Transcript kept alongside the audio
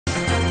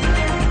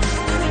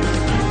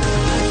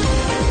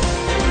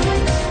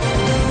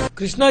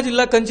కృష్ణా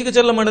జిల్లా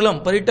కంచికచర్ల మండలం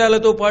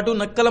పరిటాలతో పాటు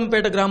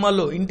నక్కలంపేట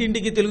గ్రామాల్లో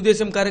ఇంటింటికి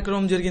తెలుగుదేశం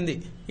కార్యక్రమం జరిగింది.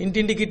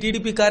 ఇంటింటికి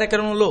టీడీపీ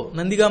కార్యక్రమంలో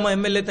నందిగామ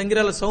ఎమ్మెల్యే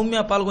తంగిరాల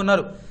సౌమ్య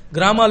పాల్గొన్నారు.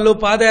 గ్రామాల్లో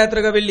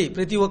పాదయాత్రగా వెళ్లి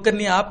ప్రతి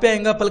ఒక్కరిని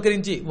ఆప్యాయంగా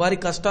పలకరించి వారి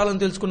కష్టాలను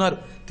తెలుసుకున్నారు.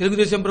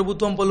 తెలుగుదేశం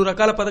ప్రభుత్వం పలు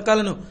రకాల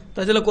పథకాలను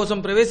ప్రజల కోసం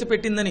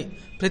ప్రవేశపెట్టిందని,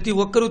 ప్రతి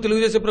ఒక్కరూ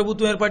తెలుగుదేశం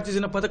ప్రభుత్వం ఏర్పాటు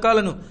చేసిన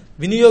పథకాలను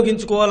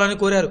వినియోగించుకోవాలని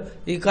కోరారు.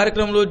 ఈ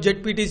కార్యక్రమంలో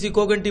జెడ్పీటీసీ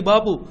కోగంటి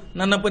బాబు,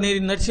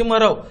 నన్నపనేని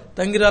నరసింహారావు,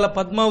 తంగిరాల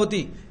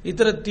పద్మావతి,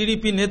 ఇతర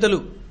టీడీపీ నేతలు,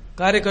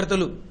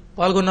 కార్యకర్తలు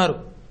పాల్గొన్నారు.